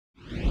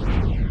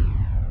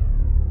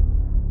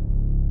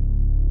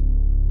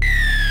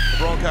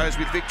Broncos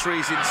with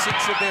victories in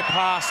 6 of their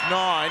past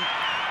 9.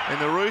 And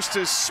the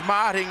Roosters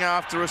smarting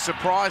after a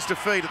surprise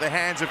defeat at the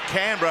hands of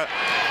Canberra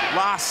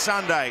last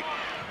Sunday.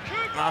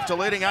 After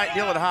leading 8-0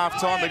 at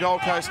half-time, the Gold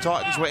Coast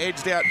Titans were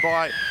edged out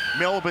by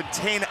Melbourne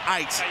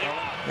 10-8.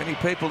 Many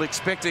people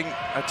expecting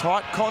a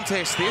tight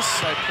contest this,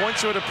 so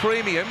points are at a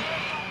premium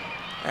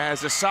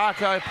as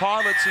Asako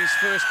pilots his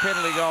first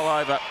penalty goal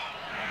over.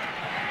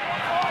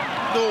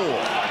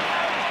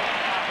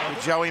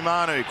 With Joey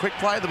Manu. Quick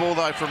play the ball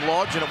though from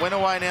Lodge, and it went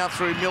away now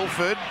through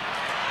Milford.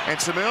 And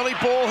some early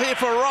ball here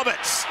for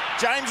Roberts.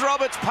 James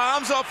Roberts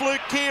palms off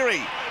Luke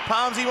Keary.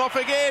 Palms him off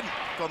again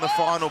on the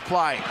final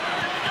play.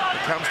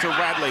 It comes to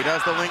Radley,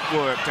 does the link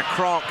work to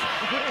Cronk.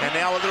 And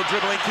now a little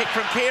dribbling kick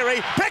from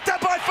Keary. Picked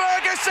up by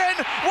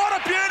Ferguson. What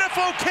a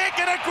beautiful kick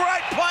and a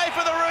great play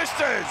for the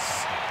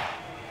Roosters.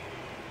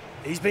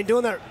 He's been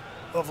doing that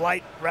of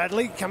late,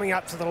 Radley, coming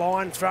up to the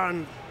line,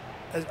 throwing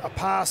a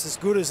pass as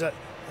good as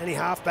any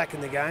halfback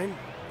in the game.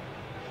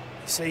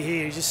 You see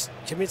here, he just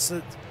commits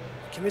the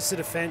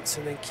defence,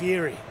 and then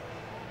Keary.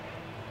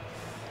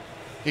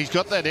 He's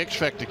got that X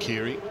factor,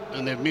 Keary,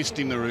 and they've missed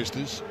him, the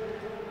Roosters.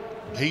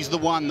 He's the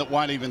one that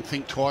won't even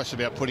think twice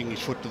about putting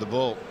his foot to the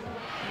ball.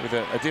 With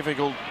a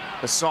difficult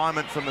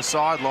assignment from the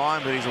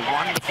sideline, but he's a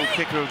wonderful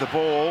kicker of the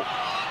ball.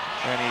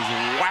 And he's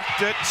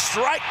whacked it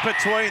straight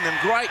between them.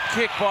 Great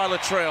kick by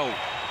Latrell.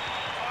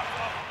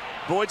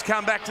 Boyd's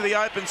come back to the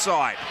open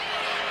side.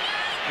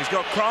 He's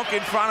got Cronk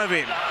in front of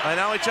him. They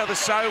know each other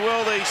so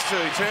well, these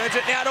two. Turns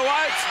it now to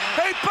Oates.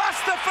 He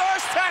busts the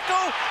first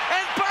tackle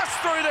and busts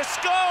through to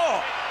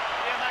score.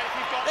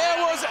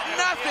 There was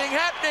nothing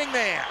happening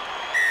there.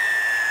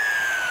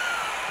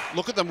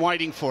 Look at them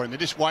waiting for him. They're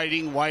just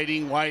waiting.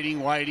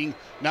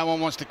 No one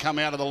wants to come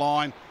out of the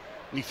line.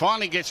 And he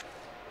finally gets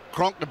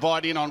Cronk to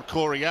bite in on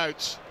Corey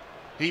Oates.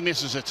 He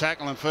misses a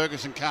tackle and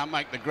Ferguson can't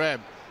make the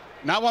grab.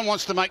 No one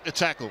wants to make the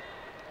tackle.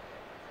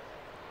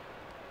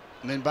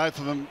 And then both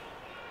of them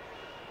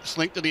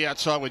slink to the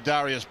outside with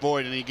Darius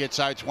Boyd, and he gets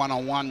Oates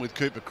one-on-one with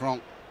Cooper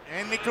Cronk.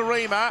 And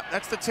Nikorima,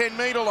 that's the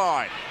 10-metre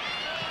line.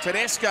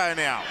 Tedesco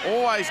now,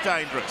 always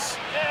dangerous.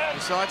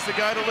 Decides to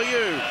go to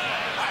Liu,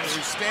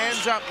 who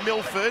stands up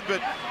Milford,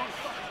 but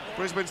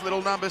Brisbane's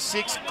little number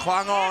 6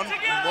 clung on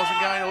and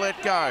wasn't going to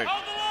let go.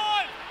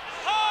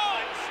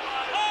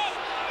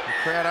 The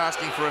crowd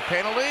asking for a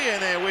penalty,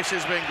 and their wish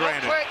has been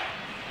granted.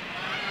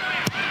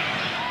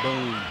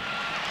 Boom.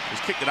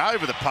 He's kicked it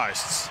over the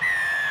posts.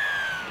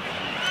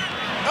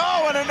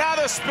 Oh, and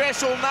another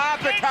special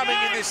Napa coming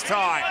in this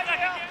time.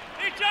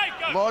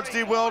 Lodge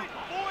did well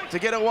to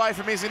get away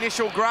from his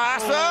initial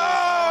grasp.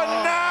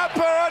 Oh,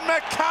 Napa and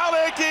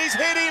McCulloch, he's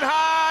hit him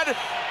hard,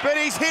 but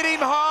he's hit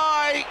him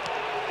high.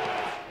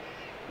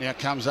 Now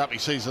comes up, he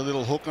sees a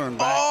little hooker and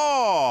back.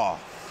 Oh!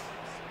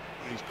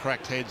 He's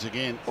cracked heads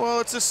again.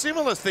 Well, it's a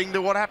similar thing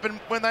to what happened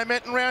when they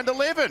met in round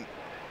 11.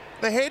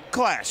 The head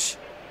clash.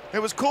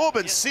 It was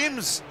Corbin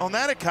Sims on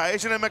that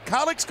occasion, and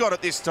McCulloch's got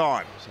it this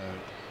time. So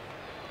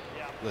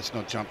let's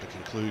not jump to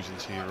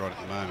conclusions here right at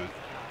the moment,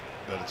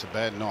 but it's a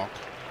bad knock.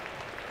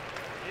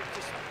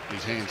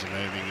 His hands are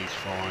moving, he's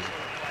fine.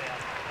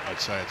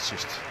 I'd say it's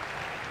just,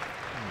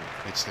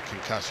 it's the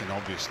concussion,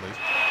 obviously.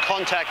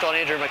 Contact on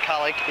Andrew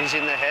McCulloch is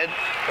in the head.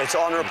 It's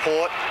on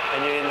report,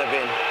 and you're in the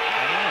bin.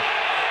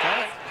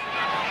 Okay.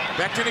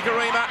 Back to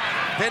Nikorima,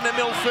 then to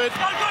Milford,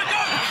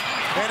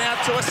 then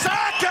out to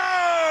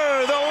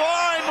Asako! The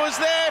line was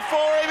there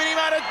for him, and he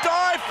made a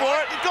dive for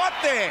it and got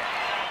there.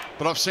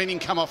 But I've seen him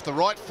come off the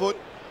right foot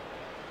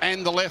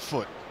and the left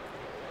foot.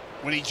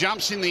 When he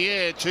jumps in the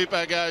air,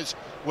 Tupou goes,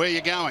 "Where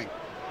you going?"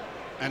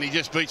 And he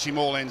just beats him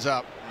all ends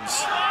up.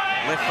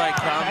 Left they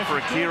come for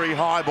a Keary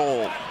high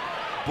ball.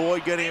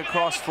 Boyd getting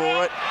across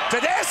for it.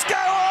 Tedesco!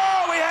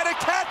 Oh, we had a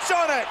catch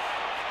on it.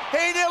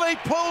 He nearly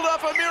pulled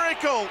off a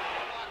miracle.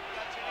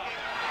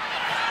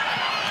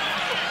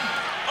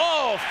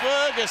 Oh,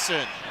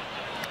 Ferguson.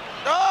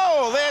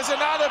 Oh, there's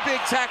another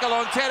big tackle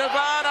on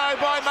Tedovano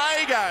by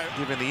Mago.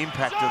 Given the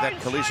impact of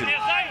that collision.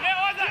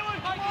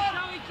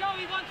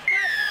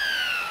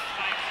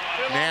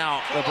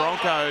 Now, the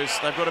Broncos,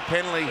 they've got a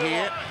penalty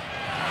here.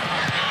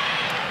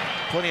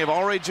 Plenty of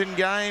Origin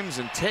games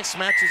and Test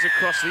matches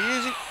across the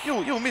years.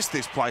 You'll miss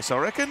this place, I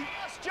reckon.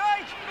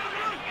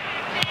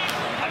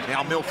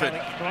 Now Milford.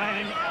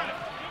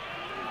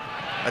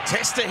 A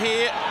tester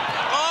here.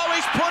 Oh,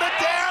 he's put it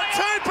down.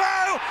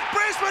 Tupou!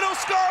 Brisbane will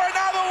score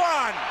another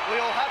one. We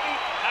all happy?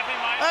 Happy,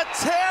 mate. A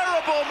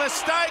terrible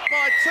mistake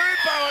by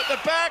Tupou at the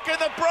back, and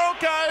the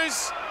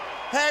Broncos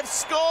have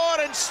scored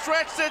and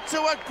stretched it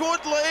to a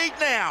good lead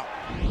now.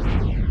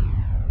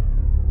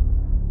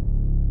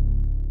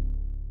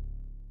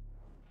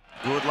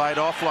 Good late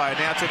offload.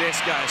 Now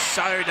Tedesco,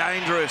 so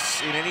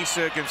dangerous in any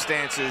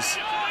circumstances.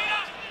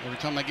 Every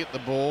time they get the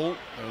ball,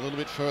 they're a little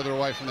bit further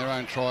away from their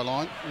own try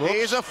line. Whoops.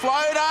 Here's a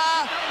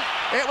floater.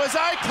 It was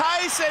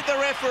okay, said the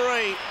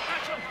referee.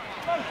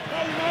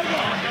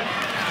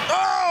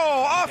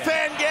 Oh, off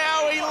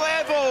Angawi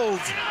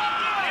levelled.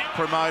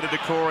 Promoted to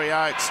Corey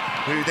Oates,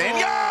 who then...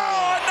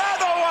 Oh,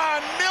 another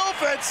one!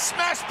 Milford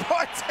smashed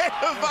by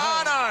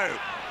Tedovano.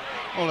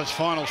 Well, it's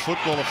finals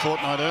football a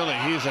fortnight early.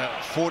 Here's a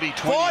 40-20.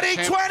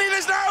 40-20,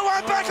 there's no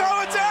one back.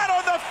 Oh, it's out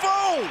on the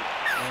full.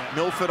 Yeah.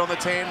 Milford on the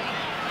 10.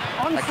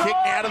 A kick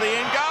now to the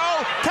end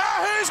goal.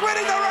 Kahu's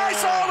winning the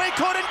race. Oh, we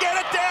couldn't get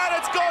it down.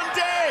 It's gone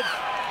dead.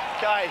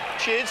 Okay,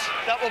 Chids,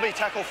 that will be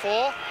tackle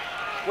 4.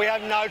 We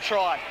have no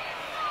try.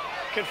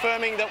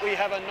 Confirming that we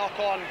have a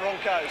knock-on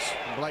Broncos.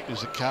 Blake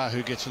is the car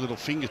who gets a little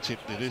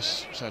fingertip to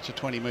this, so it's a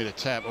 20-metre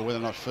tap, or whether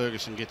or not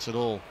Ferguson gets it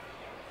all.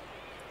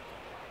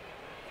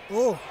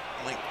 Oh.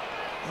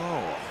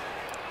 Oh.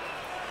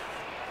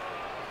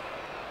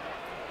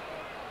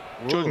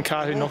 Jordan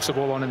Kahu knocks the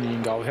ball on in the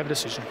in goal. We have a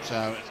decision.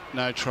 So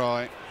no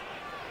try.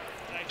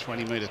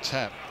 20-metre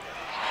tap.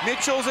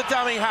 Mitchell's a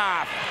dummy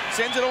half.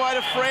 Sends it away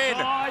to Fred.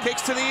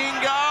 Kicks to the in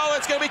goal.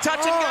 It's going to be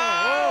touch and go.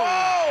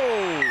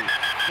 Oh.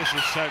 This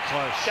is so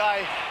close.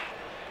 Okay.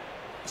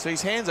 So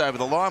his hand's over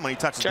the line when he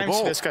touches James the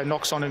ball. Vesco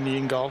knocks on in the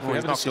in goal. Well,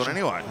 he's knocked on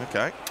anyway.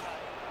 Okay.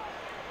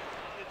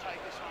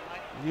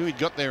 Knew he'd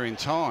got there in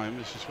time.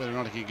 It's just whether or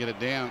not he could get it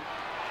down.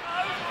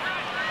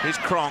 Here's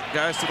Cronk,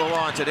 goes to the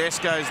line.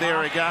 Tedesco's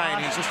there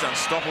again. He's just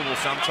unstoppable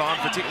sometimes,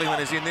 particularly when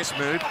he's in this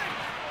mood.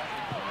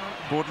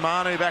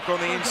 Manu back on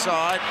the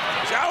inside.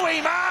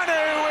 Joey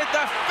Manu with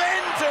the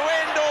fend to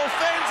end all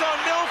fends on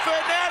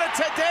Milford. Now to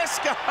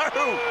Tedesco.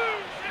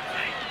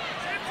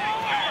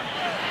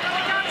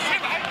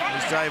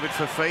 Here's David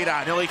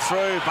Fafita, nearly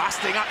through,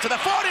 busting up to the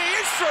 40.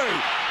 He is through.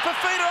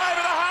 Fafita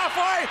over the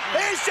halfway.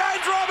 Here's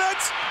James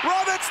Roberts.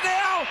 Roberts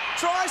now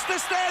tries to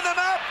stand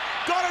them up.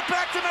 Got it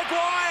back to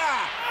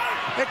Maguire.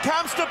 It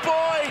comes to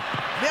Boyd.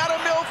 Now to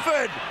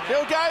Milford.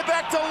 He'll go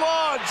back to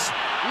Lodge.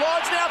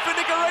 Lodge now for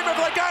Nicarima. If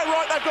they go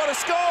right, they've got to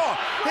score.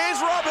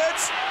 Here's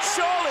Roberts.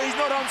 Surely he's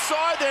not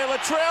onside there,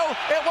 Latrell.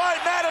 It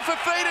won't matter.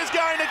 Fafita's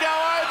going to go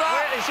over.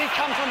 Where does he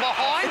come from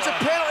behind? It's a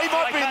penalty. He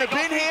might be in the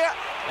bin here.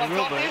 I've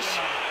got this.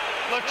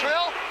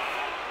 Latrell.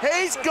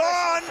 He's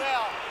gone.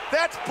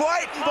 That's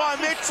blatant by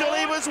Mitchell.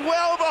 He was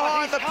well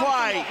behind the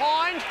play.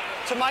 Behind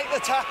to make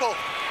the tackle.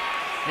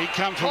 He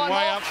come from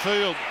way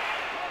upfield.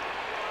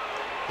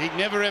 He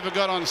never ever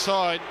got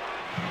onside.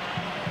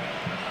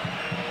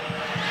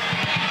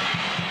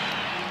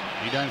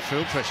 He don't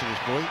feel pressure, this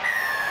boy.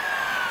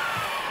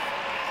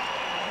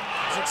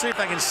 Let's see if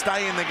they can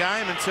stay in the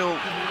game until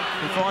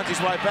he finds his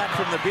way back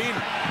from the bin.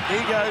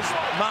 Here goes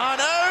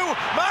Manu.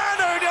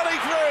 Manu nearly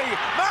through.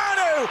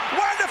 Manu,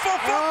 wonderful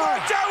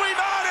footwork. Joey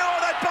Manu. Oh,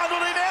 they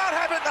bundled him out,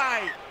 haven't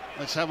they?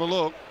 Let's have a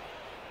look.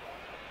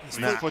 His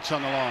foot's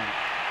on the line.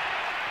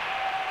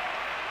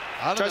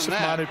 Other Joseph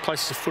Manu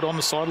places his foot on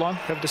the sideline.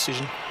 Have a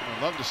decision.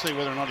 I'd love to see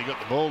whether or not he got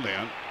the ball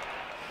down.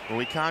 Well,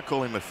 we can't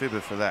call him a fibber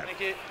for that.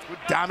 Good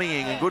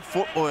dummying and good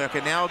footwork,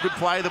 and now a good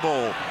play the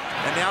ball.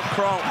 And now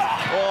Cronk.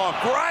 Oh,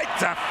 great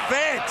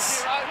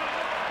defence.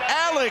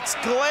 Alex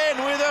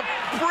Glenn with a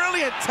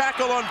brilliant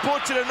tackle on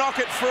Butcher to knock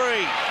it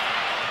free.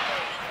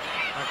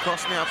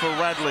 Across now for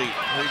Radley,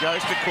 who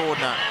goes to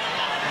corner.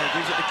 And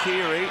gives it to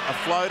Keary. A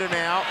floater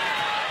now.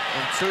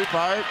 And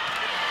Tupou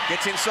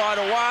gets inside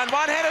a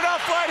one-handed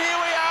offload. Here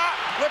we are.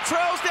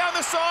 Latrell's down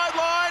the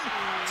sideline,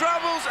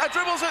 dribbles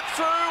it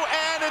through,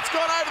 and it's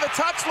gone over the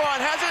touchline,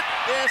 has it?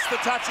 Yes, the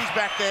touchy's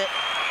back there.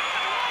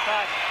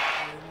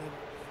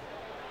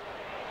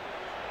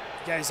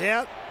 Goes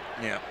out.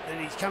 Yeah.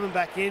 And he's coming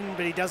back in,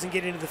 but he doesn't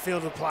get into the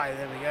field of play.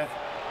 There we go.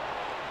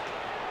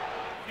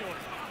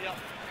 Yep.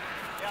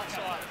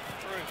 Outside,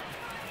 through.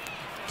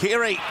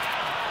 Keary.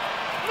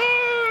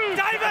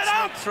 David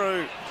up!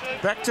 Through.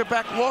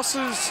 Back-to-back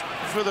losses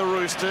for the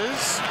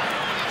Roosters.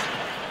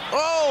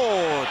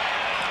 Oh!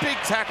 Big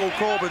tackle,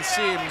 Corbin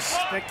Sims.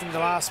 Expecting the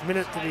last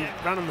minute to be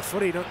running the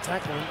footy, not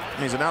tackling.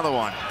 Here's another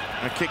one.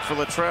 A kick for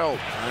Latrell.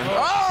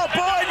 Oh,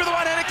 Boyd with a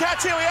one-handed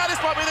catch. Here we are.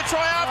 This might be the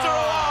try after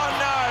all. Oh,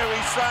 no.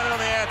 He's thrown it on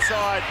the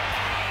outside.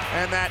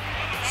 And that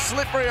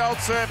slippery old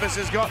surface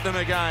has got them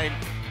again.